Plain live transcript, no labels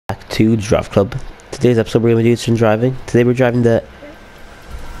back to Driveclub. Today's episode we're going to do some driving. Today we're driving the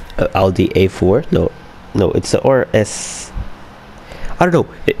Audi A4. No, it's the RS. I don't know.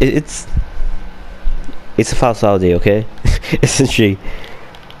 It's a false Audi, okay? Essentially.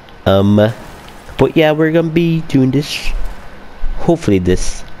 But yeah, we're gonna be doing this. Hopefully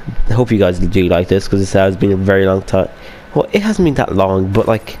I hope you guys do like this, because this has been a very long time. Well, it hasn't been that long, but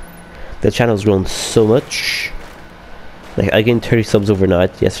like the channel's grown so much. Like I gained 30 subs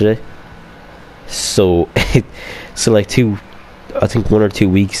overnight yesterday. So like I think 1 or 2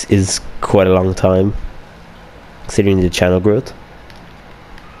 weeks is quite a long time considering the channel growth.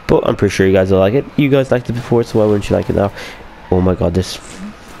 But I'm pretty sure you guys will like it. You guys liked it before, so why wouldn't you like it now? Oh my god, this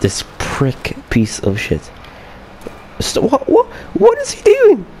prick piece of shit. What is he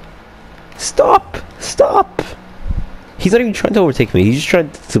doing? Stop! He's not even trying to overtake me. He's just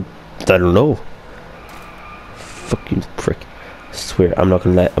trying to I don't know. Fucking prick. I swear I'm not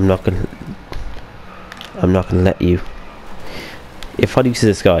gonna let you. If I lose to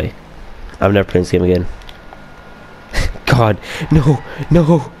this guy, I'm never playing this game again. God, no.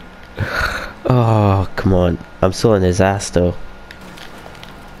 Oh, come on. I'm still on his ass though.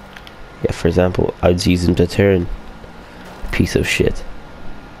 Yeah, for example, I'd use him to turn. Piece of shit.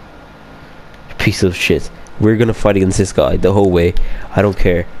 We're gonna fight against this guy the whole way. I don't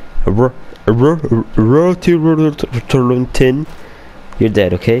care. You're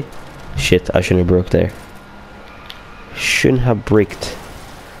dead, okay? Shit, I shouldn't have broke there. Shouldn't have braked.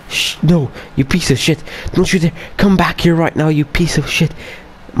 No, you piece of shit. Don't you dare come back here right now, you piece of shit.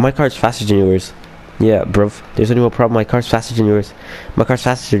 My car's faster than yours. Yeah, bruv. There's only one problem. My car's faster than yours. My car's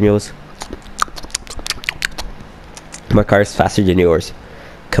faster than yours.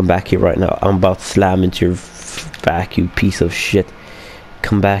 Come back here right now. I'm about to slam into your back, you piece of shit.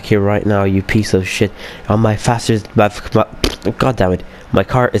 Come back here right now, you piece of shit. On my fastest. God damn it. My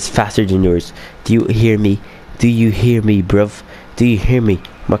car is faster than yours. Do you hear me? Bruv? Do you hear me?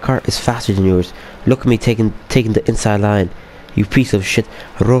 My car is faster than yours. Look at me taking the inside line. You piece of shit.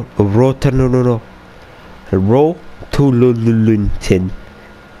 Roll to Luluntin.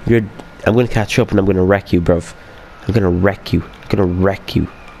 I'm gonna catch up and I'm gonna wreck you, bruv. I'm gonna wreck you.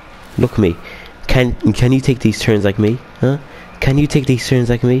 Look at me. Can you take these turns like me? Huh? Can you take these turns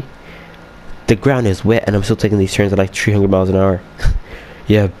like me? The ground is wet and I'm still taking these turns at like 300 miles an hour.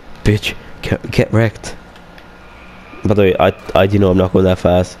 Yeah, bitch. Get wrecked. By the way, I do know I'm not going that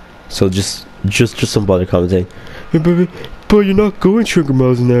fast. So just don't bother commenting. Hey baby, but you're not going 300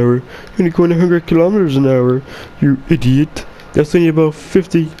 miles an hour. You're only going 100 kilometers an hour. You idiot. That's only about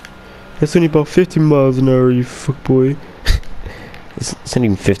 50 miles an hour, you fuckboy. It's not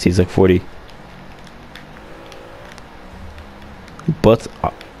even 50, it's like 40. But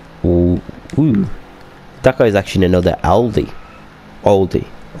ooh, that guy's actually in another Aldi. I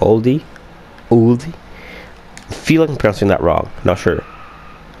feel like I'm pronouncing that wrong. Not sure.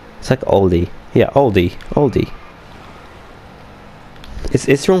 It's like Aldi. Yeah, Aldi.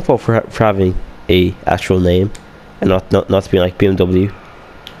 It's wrong for having a actual name and not to be like BMW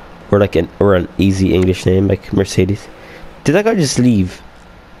or like an easy English name like Mercedes. Did that guy just leave?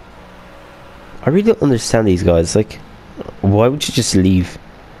 I really don't understand these guys. Like, why would you just leave?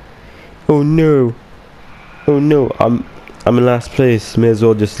 Oh no, I'm in last place. May as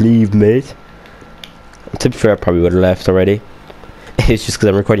well just leave, mate. To be fair, I probably would have left already. It's just because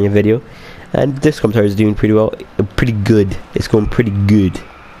I'm recording a video, and this commentator is doing pretty well, pretty good. It's going pretty good,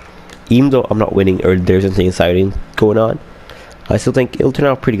 even though I'm not winning or there's anything exciting going on. I still think it'll turn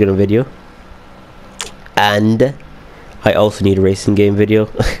out pretty good on video, and I also need a racing game video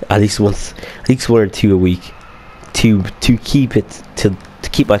at least 1 or 2 a week to keep it to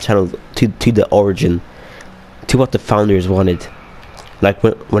keep my channel to the origin, to what the founders wanted. Like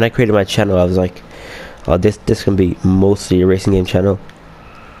when I created my channel, I was like, oh, this can be mostly a racing game channel.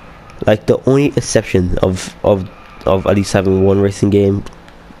 Like the only exception of at least having one racing game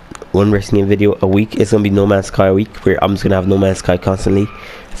video a week is gonna be No Man's Sky a week, where I'm just gonna have No Man's Sky constantly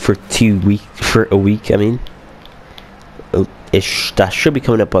for a week. I mean, that should be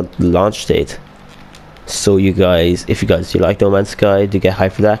coming up on the launch date. So you guys, if you guys do like No Man's Sky, do get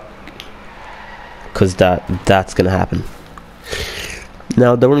hyped for that, because that's gonna happen.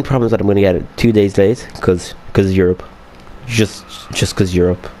 Now the only problem is that I'm gonna get it 2 days late because Europe, just because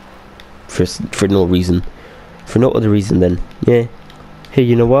Europe, for no reason, for no other reason than yeah. Hey,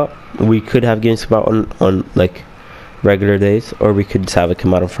 you know what? We could have games come out on like regular days, or we could just have it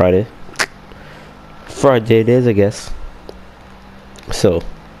come out on Friday. Friday it is, I guess. So,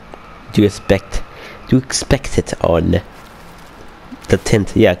 do you expect it on the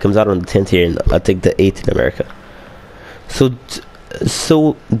 10th? Yeah, it comes out on the 10th here, and I think the 8th in America. So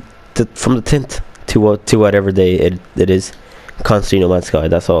So from the 10th to whatever day it is, constantly No Man's Sky.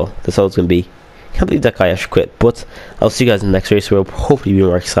 That's all it's gonna be. Can't believe that guy actually quit. But I'll see you guys in the next race, where it'll hopefully be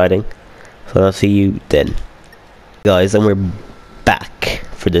more exciting. So I'll see you then, guys. And we're back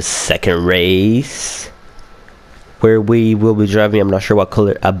for the second race, where we will be driving, I'm not sure what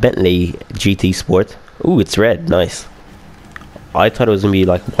color, a Bentley GT Sport. Ooh, it's red. Nice. I thought it was gonna be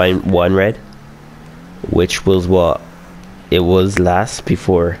like wine red, which was what it was last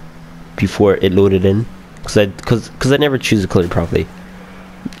before it loaded in, because I never choose the color properly.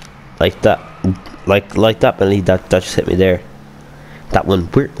 Like that Bentley that just hit me there. That one.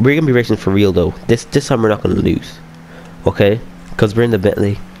 We're gonna be racing for real though. This time we're not gonna lose, okay? Because we're in the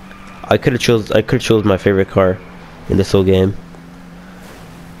Bentley. I could have chose my favorite car in this whole game,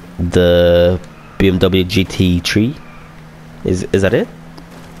 the BMW GT3. Is that it?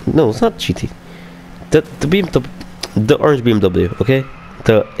 No, it's not GT. The BMW, the orange BMW. Okay,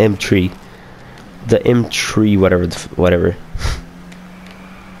 the M3, the M3 whatever.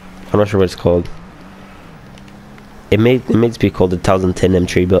 I'm not sure what it's called. It made to be called the 2010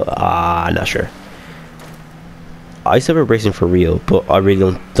 M3, but I'm not sure. I said we're racing for real, but I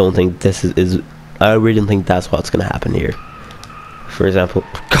really don't think this is I really don't think that's what's gonna happen here. For example,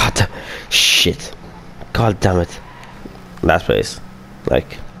 shit, god damn it, last place.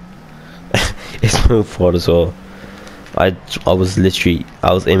 Like, it's my fault as well. I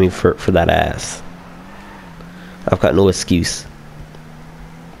was aiming for that ass. I've got no excuse.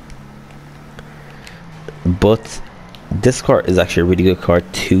 But this car is actually a really good car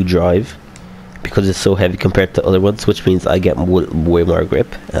to drive, because it's so heavy compared to other ones, which means I get way more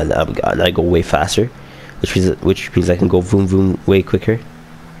grip, and I go way faster, which means I can go boom boom way quicker.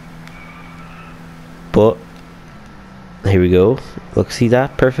 But here we go. Look, see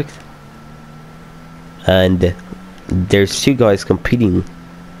that? Perfect. And there's two guys competing.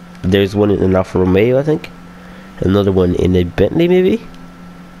 There's one in an Alfa Romeo, I think, another one in a Bentley, maybe.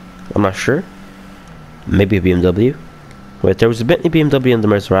 I'm not sure. Maybe a BMW. Wait, there was a Bentley, BMW, and the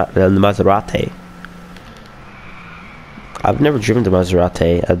Maserati. I've never driven the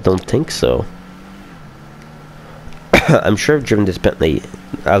Maserati. I don't think so. I'm sure I've driven this Bentley.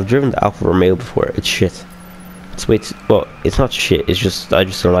 I've driven the Alfa Romeo before. It's shit. It's well, it's not shit. It's just I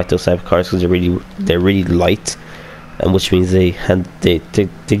just don't like those type of cars because they're really light, and which means they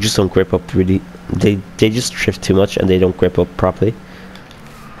just don't grip up really. They just drift too much and they don't grip up properly.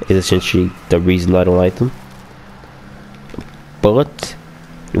 Is essentially the reason I don't like them. But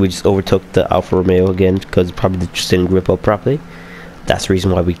we just overtook the Alfa Romeo again because probably just didn't grip up properly. That's the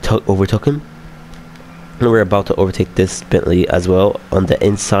reason why we overtook him. And we're about to overtake this Bentley as well on the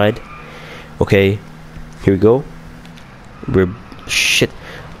inside. Okay, here we go. Shit.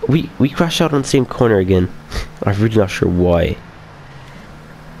 We crashed out on the same corner again. I'm really not sure why.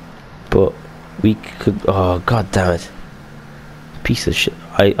 But we could. Oh, god damn it. Piece of shit.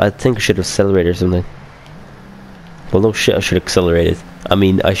 I think I should have accelerated or something. Well, no shit, I should have accelerated. I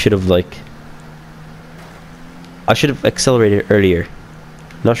mean, I should have accelerated earlier.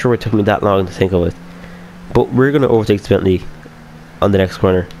 Not sure why it took me that long to think of it. But we're gonna overtake the Bentley on the next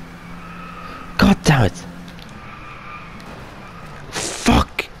corner. God damn it.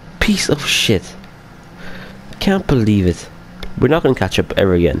 Fuck. Piece of shit. Can't believe it. We're not gonna catch up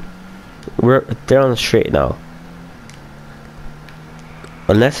ever again. They're on the straight now.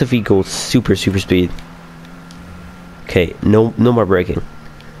 Unless if we go super speed. Okay, no more braking.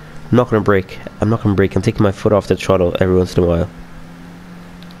 I'm not gonna brake. I'm not gonna brake. I'm taking my foot off the throttle every once in a while.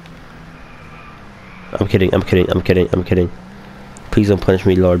 I'm kidding. Please don't punish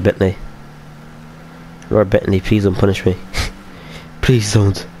me, Lord Bentley. Lord Bentley, please don't punish me. Please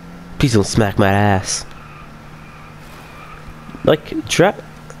don't smack my ass. Like,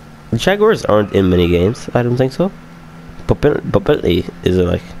 Jaguars aren't in many games. I don't think so. But Bentley is in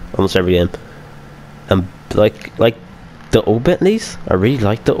like almost every game. And like the old Bentleys, I really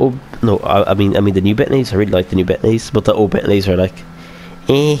like the old. No, I mean the new Bentleys. I really like the new Bentleys, but the old Bentleys are like,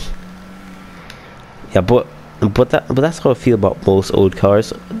 eh. Yeah, but that's how I feel about most old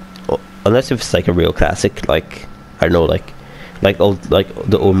cars, unless if it's like a real classic, like I don't know, like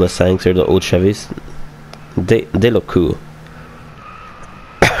the old Mustangs or the old Chevys. They look cool.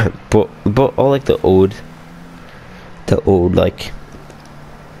 but all like all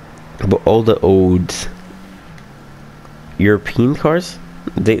the old European cars,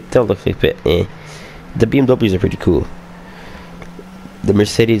 they'll look like a bit eh. The BMWs are pretty cool. The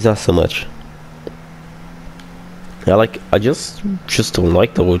Mercedes not so much. I just don't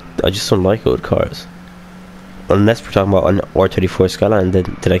like I just don't like old cars. Unless we're talking about an R34 Skyline,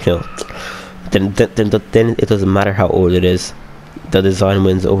 then I can. Then it doesn't matter how old it is. the design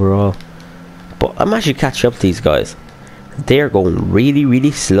wins overall. But I'm actually catching up to these guys. They're going really,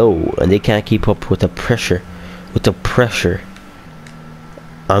 really slow, and they can't keep up with the pressure.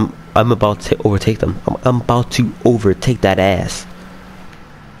 I'm about to overtake them. I'm about to overtake that ass.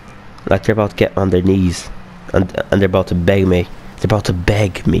 Like they're about to get on their knees, and they're about to beg me. They're about to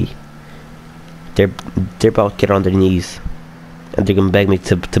beg me. They're about to get on their knees, and they're gonna beg me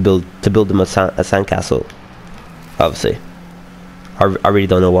to build them a sandcastle. Obviously, I really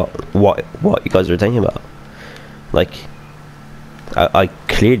don't know what you guys are thinking about. Like, I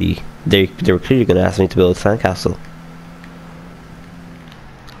clearly they were clearly gonna ask me to build a sandcastle.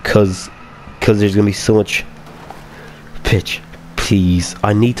 Cause there's gonna be so much pitch. Please,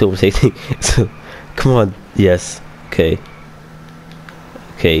 I need to overtake. So, come on. Yes. Okay.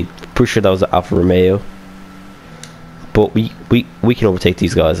 Pretty sure that was the Alfa Romeo. But we can overtake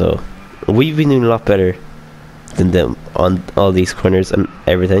these guys though. We've been doing a lot better than them on all these corners and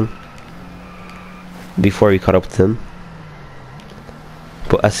everything before we caught up to them.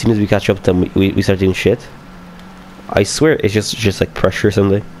 But as soon as we catch up to them, we start doing shit. I swear it's just like pressure or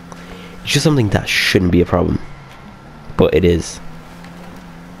something. It's just something that shouldn't be a problem, but it is.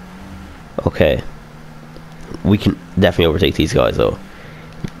 Okay, we can definitely overtake these guys though.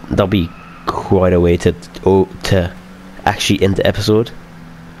 That'll be quite a way to actually end the episode,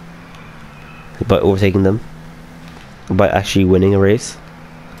 by overtaking them, by actually winning a race.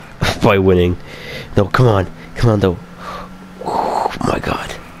 By winning. No, come on though.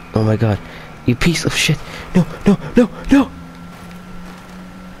 Oh my god, you piece of shit. No.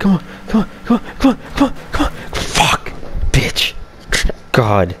 Come on. Fuck, bitch.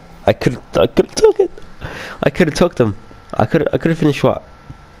 God, I could have took it. I could have took them. I could have finished what?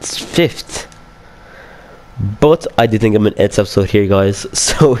 5th. But I did think I'm an Ed's episode here, guys.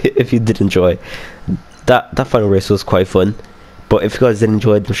 So if you did enjoy that final race, was quite fun. But if you guys did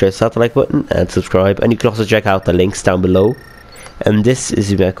enjoy it, make sure to slap the like button and subscribe. And you can also check out the links down below. And this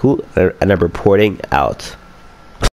is Cool, and I'm reporting out.